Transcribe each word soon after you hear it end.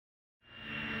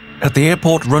At the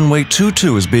airport, runway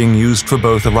 22 is being used for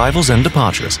both arrivals and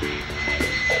departures.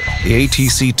 The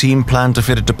ATC team planned to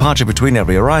fit a departure between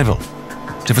every arrival.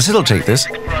 To facilitate this,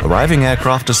 arriving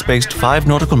aircraft are spaced 5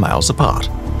 nautical miles apart.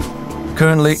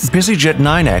 Currently, BusyJet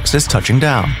 9X is touching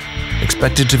down,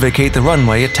 expected to vacate the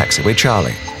runway at taxiway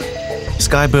Charlie.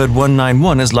 SKYbird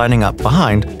 191 is lining up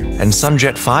behind, and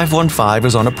Sunjet 515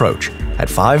 is on approach, at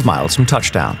 5 miles from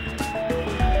touchdown.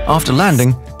 After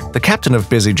landing, the captain of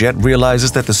BusyJet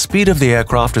realizes that the speed of the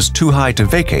aircraft is too high to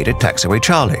vacate at taxiway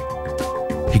Charlie.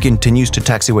 He continues to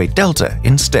taxiway Delta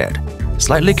instead.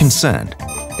 Slightly concerned,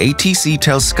 ATC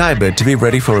tells SKYbird to be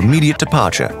ready for immediate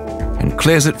departure and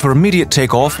clears it for immediate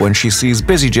takeoff when she sees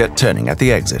BusyJet turning at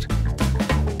the exit.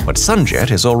 But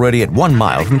Sunjet is already at 1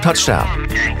 mile from touchdown.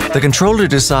 The controller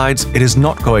decides it is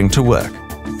not going to work.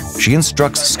 She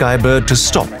instructs SKYbird to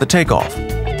stop the takeoff.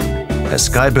 As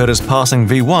SKYbird is passing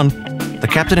V1, the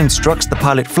captain instructs the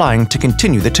pilot flying to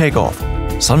continue the takeoff.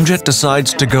 Sunjet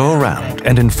decides to go around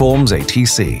and informs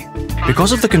ATC.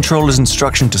 Because of the controller's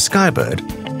instruction to SKYbird,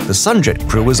 the Sunjet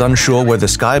crew is unsure whether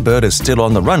SKYbird is still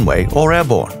on the runway or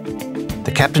airborne.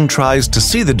 The captain tries to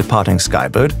see the departing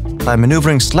SKYbird by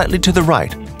maneuvering slightly to the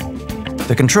right.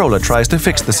 The controller tries to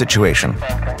fix the situation.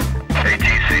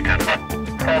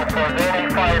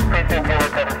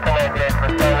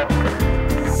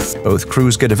 Both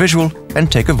crews get a visual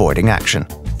and take avoiding action.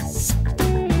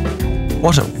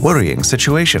 What a worrying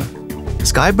situation.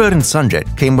 SKYbird and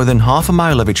Sunjet came within half a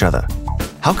mile of each other.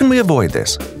 How can we avoid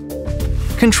this?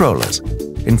 Controllers,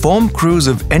 inform crews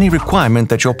of any requirement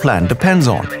that your plan depends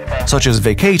on, such as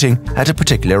vacating at a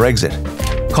particular exit.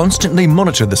 Constantly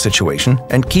monitor the situation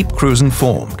and keep crews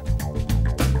informed.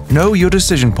 Know your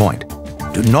decision point.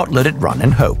 Do not let it run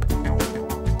in hope.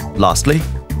 Lastly,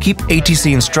 keep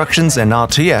ATC instructions and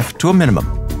RTF to a minimum.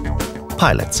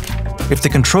 Pilots, if the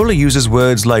controller uses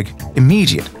words like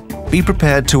immediate, be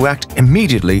prepared to act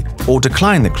immediately or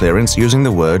decline the clearance using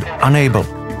the word unable.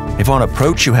 If on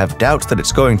approach you have doubts that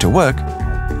it's going to work,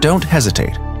 don't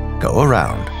hesitate. Go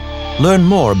around. Learn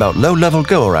more about low-level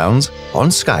go-arounds on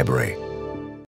SKYbrary.